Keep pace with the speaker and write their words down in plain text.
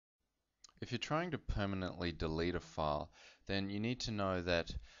If you're trying to permanently delete a file, then you need to know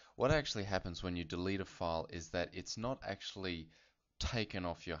that what actually happens when you delete a file is that it's not actually taken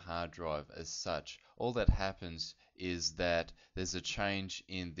off your hard drive as such. All that happens is that there's a change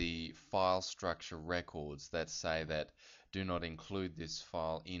in the file structure records that say that do not include this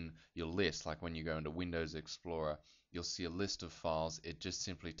file in your list. Like when you go into Windows Explorer, you'll see a list of files. It just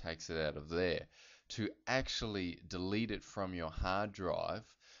simply takes it out of there. To actually delete it from your hard drive,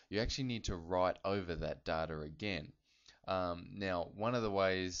 you actually need to write over that data again. Now, one of the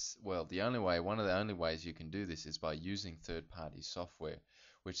ways, well, one of the only ways you can do this is by using third-party software,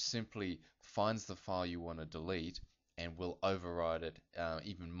 which simply finds the file you want to delete and will override it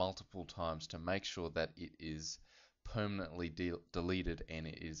even multiple times to make sure that it is permanently deleted and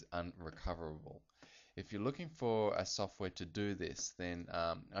it is unrecoverable. If you're looking for a software to do this, then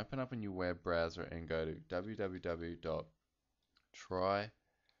open up a new web browser and go to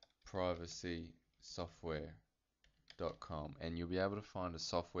www.tryprivacysoftware.com, and you'll be able to find a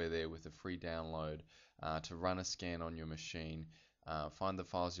software there with a free download to run a scan on your machine, find the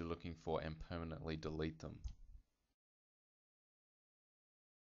files you're looking for, and permanently delete them.